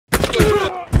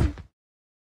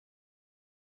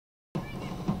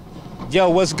Yo,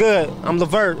 what's good? I'm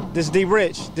Lavert. This is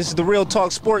D-Rich. This is the Real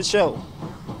Talk Sports Show.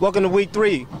 Welcome to Week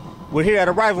 3. We're here at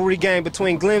a rivalry game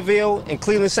between Glenville and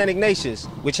Cleveland St. Ignatius,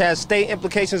 which has state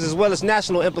implications as well as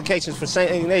national implications for St.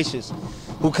 Ignatius,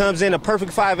 who comes in a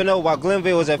perfect 5-0 while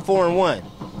Glenville is at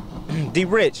 4-1.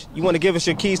 D-Rich, you want to give us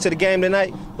your keys to the game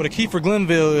tonight? Well, the key for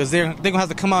Glenville is they're going to have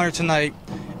to come out here tonight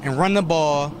and run the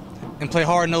ball and play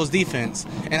hard-nosed defense.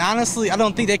 And honestly, I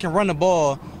don't think they can run the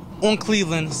ball on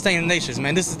Cleveland St. Ignatius,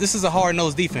 man. This is a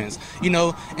hard-nosed defense, you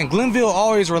know, and Glenville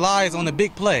always relies on the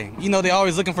big play. You know, they're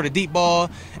always looking for the deep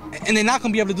ball, and they're not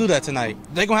going to be able to do that tonight.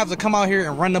 They're going to have to come out here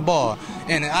and run the ball,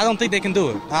 and I don't think they can do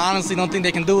it. I honestly don't think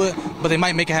they can do it, but they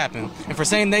might make it happen. And for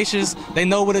St. Ignatius, they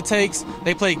know what it takes.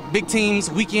 They play big teams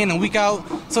week in and week out,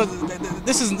 so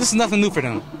this is nothing new for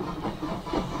them.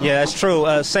 Yeah, that's true.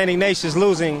 St. Ignatius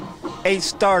losing 8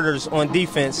 starters on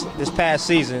defense this past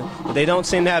season, but they don't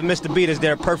seem to have missed a beat as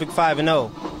their perfect 5-0.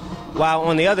 While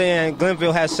on the other end,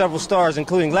 Glenville has several stars,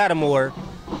 including Lattimore,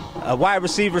 a wide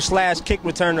receiver / kick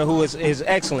returner who is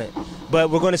excellent. But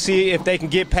we're going to see if they can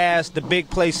get past the big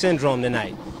play syndrome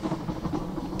tonight.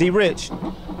 D-Rich,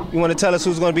 you want to tell us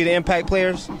who's going to be the impact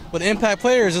players? Well, the impact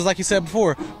players is, like you said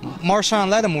before, Marshon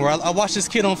Lattimore. I watched this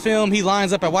kid on film. He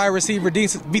lines up at wide receiver,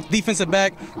 defensive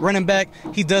back, running back.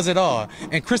 He does it all.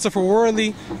 And Christopher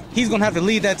Worley, he's going to have to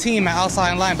lead that team at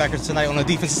outside linebackers tonight on the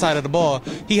defensive side of the ball.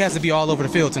 He has to be all over the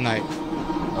field tonight.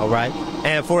 All right.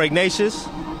 And for Ignatius?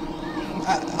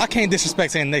 I can't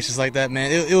disrespect St. Ignatius like that,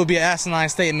 man. It would be an asinine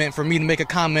statement for me to make a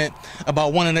comment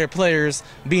about one of their players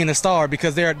being a star,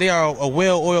 because they are a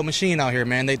well-oiled machine out here,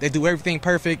 man. They do everything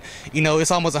perfect. You know,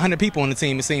 it's almost 100 people on the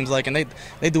team, it seems like, and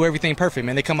they do everything perfect,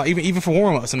 man. They come out even for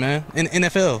warm-ups, man. In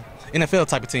NFL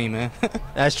type of team, man.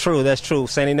 That's true. That's true.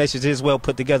 St. Ignatius is well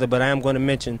put together, but I am going to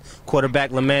mention quarterback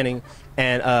Lamanning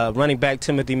and running back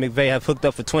Timothy McVeigh have hooked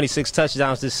up for 26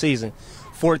 touchdowns this season,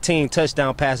 14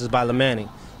 touchdown passes by Lamanning.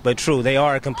 But true, they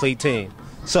are a complete team.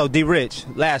 So, D-Rich,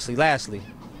 lastly,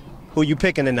 who you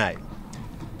picking tonight?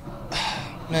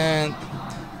 Man,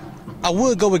 I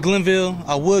would go with Glenville,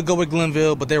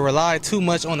 but they rely too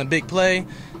much on the big play.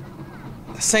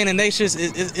 St. Ignatius,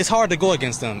 it's hard to go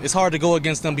against them. It's hard to go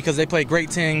against them because they play great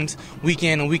teams week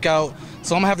in and week out.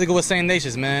 So I'm going to have to go with St.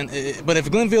 Ignatius, man. But if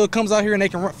Glenville comes out here and they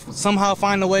can somehow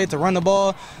find a way to run the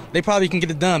ball, they probably can get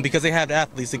it done because they have the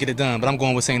athletes to get it done. But I'm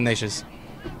going with St. Ignatius.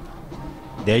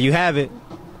 There you have it.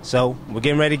 So we're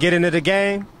getting ready to get into the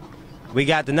game. We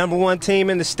got the #1 team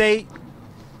in the state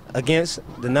against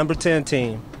the #10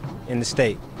 team in the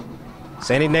state.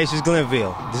 St. Ignatius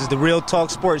Glenville. This is the Real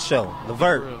Talk Sports Show.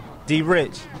 Lavert,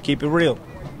 D-Rich, keep it real.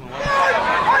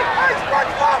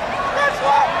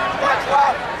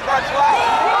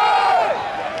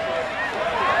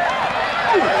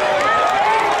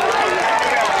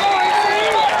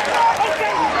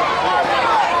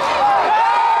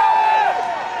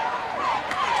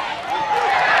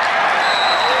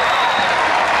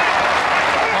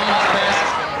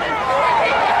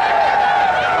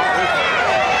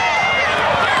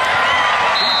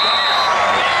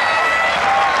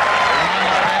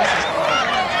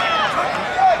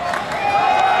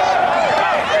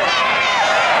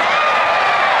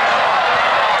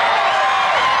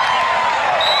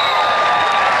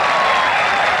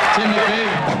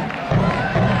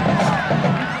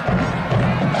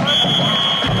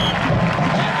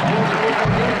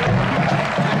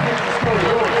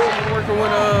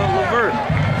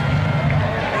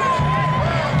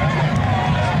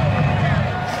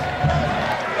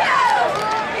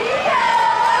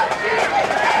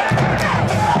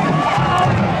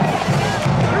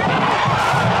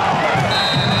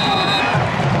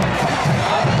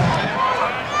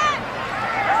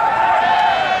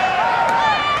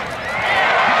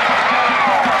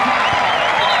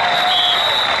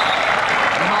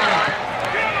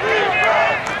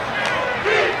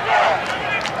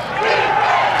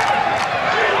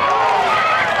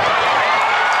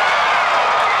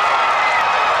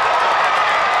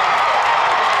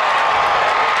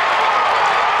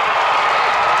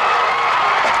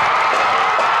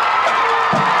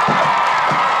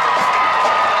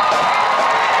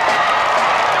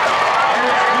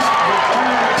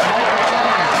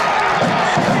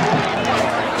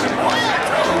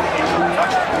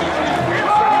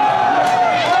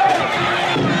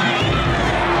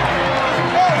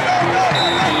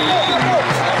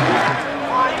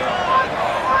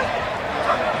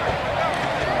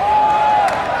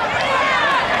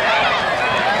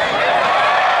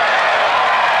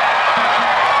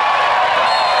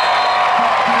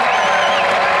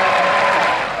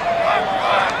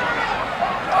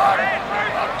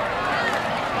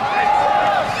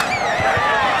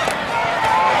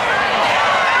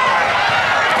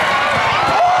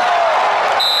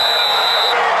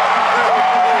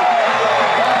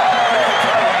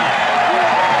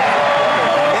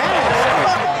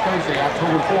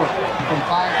 October 4th from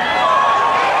 5.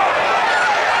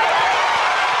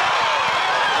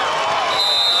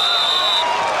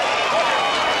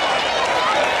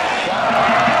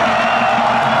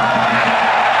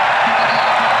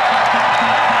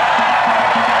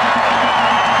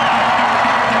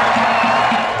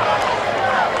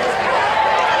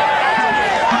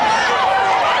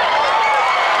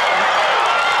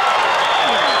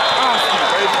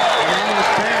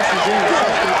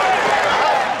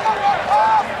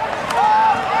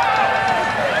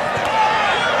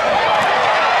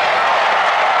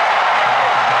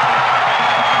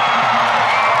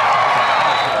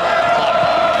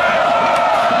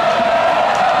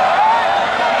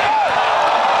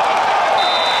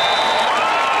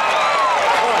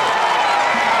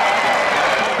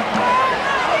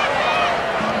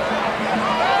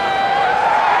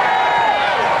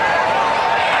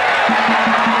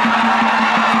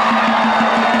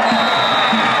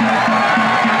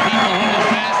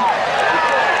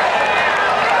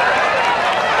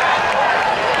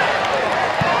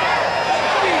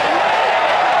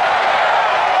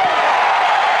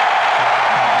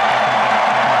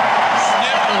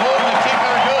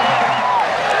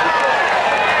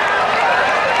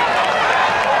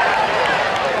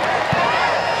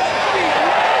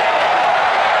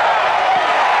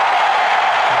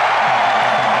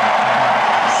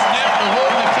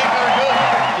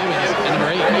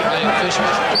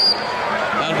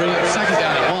 That'll bring it second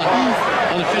down at 1.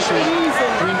 Unofficially,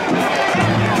 3.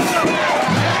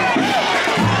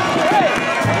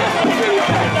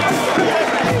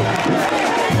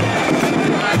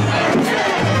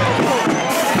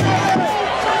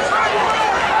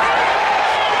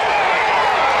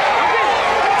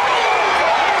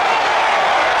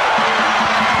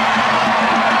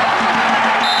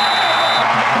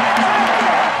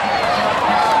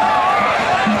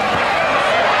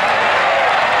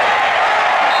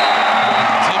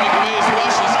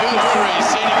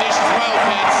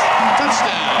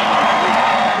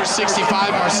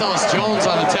 Jones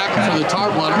on the tackle for the Tar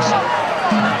Blooders.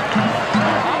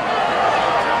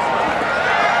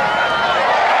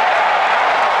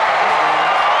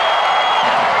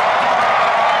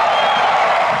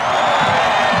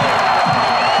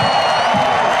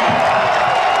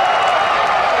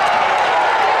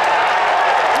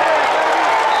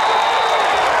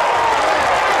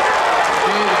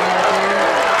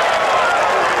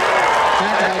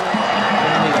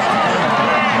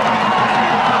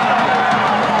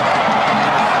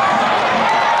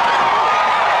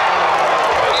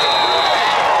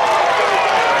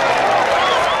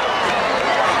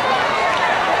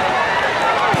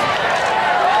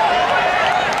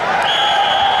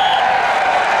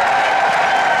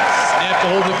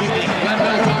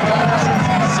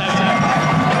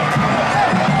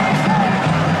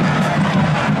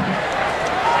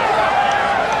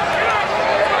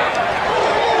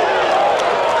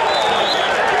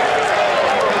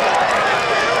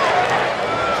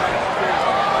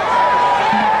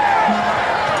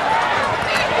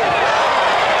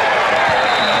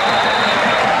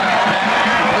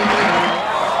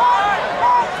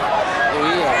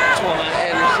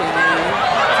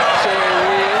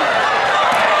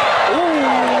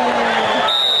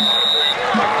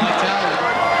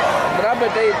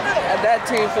 That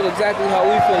team feel exactly how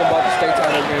we feel about the state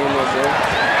title game, bro.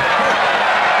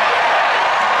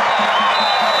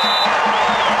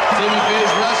 Timmy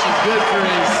Bay's rush is good for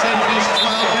a St. Ignatius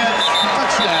Wildcats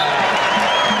touchdown.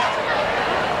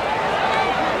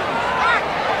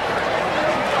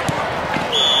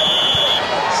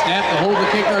 Snap to hold the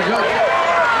kick or good.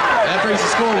 That brings the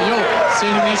score to Yoke.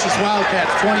 St. Ignatius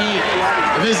Wildcats 28.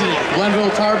 The visiting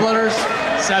Glenville Tar Blooders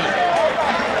 7.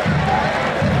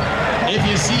 If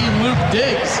you see Luke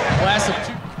Diggs, class of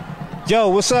 2. Yo,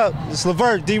 what's up? It's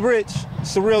Lavert D-Rich.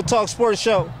 It's the Real Talk Sports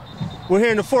Show. We're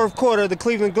here in the fourth quarter of the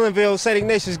Cleveland Glenville St.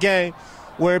 Ignatius game,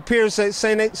 where it appears that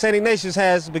St. Ignatius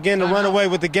has begun to run away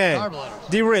with the game.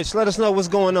 D-Rich, let us know what's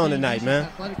going on tonight, man.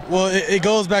 Well, it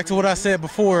goes back to what I said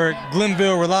before.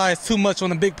 Glenville relies too much on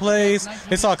the big plays.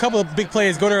 They saw a couple of big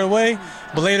plays go their way,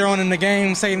 but later on in the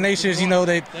game, St. Ignatius, you know,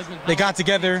 they got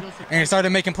together and started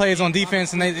making plays on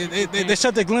defense, and they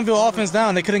shut the Glenville offense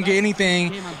down. They couldn't get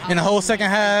anything in the whole second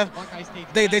half.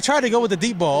 They tried to go with the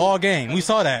deep ball all game. We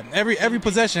saw that. Every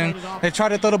possession, they tried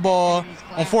to throw the ball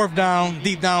on fourth down,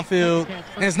 deep downfield,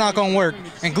 and it's not going to work.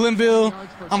 And Glenville,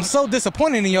 I'm so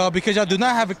disappointed in y'all because y'all do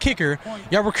not have a kicker.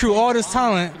 Y'all recruit all this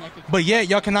talent, but yet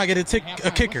y'all cannot get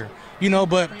a kicker. You know,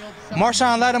 but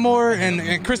Marshon Lattimore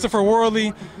and Christopher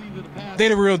Worley, they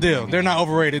the real deal. They're not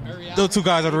overrated. Those two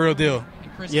guys are the real deal.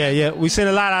 Yeah. We've seen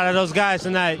a lot out of those guys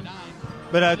tonight.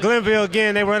 But Glenville,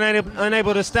 again, they were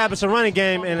unable to establish a running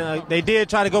game, and they did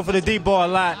try to go for the deep ball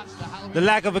a lot. The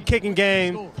lack of a kicking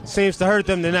game seems to hurt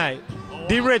them tonight.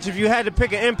 D-Rich, if you had to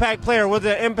pick an impact player, was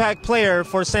there an impact player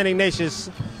for St. Ignatius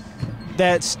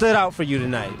that stood out for you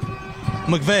tonight?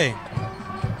 McVeigh,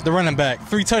 the running back.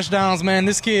 3 touchdowns, man.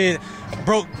 This kid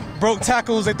broke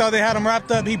tackles. They thought they had him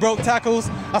wrapped up. He broke tackles.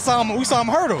 We saw him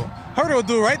hurdle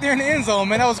dude right there in the end zone,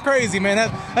 man. That was crazy, man.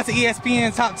 That's an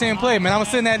ESPN top 10 play, man. I'm gonna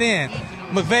send that in.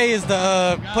 McVeigh is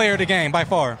the player of the game by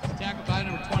far.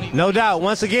 No doubt.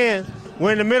 Once again,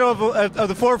 we're in the middle of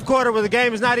the fourth quarter where the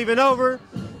game is not even over.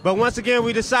 But once again,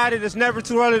 we decided it's never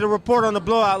too early to report on a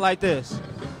blowout like this.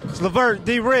 It's Lavert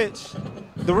D-Rich,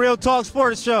 the Real Talk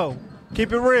Sports Show.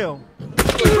 Keep it real.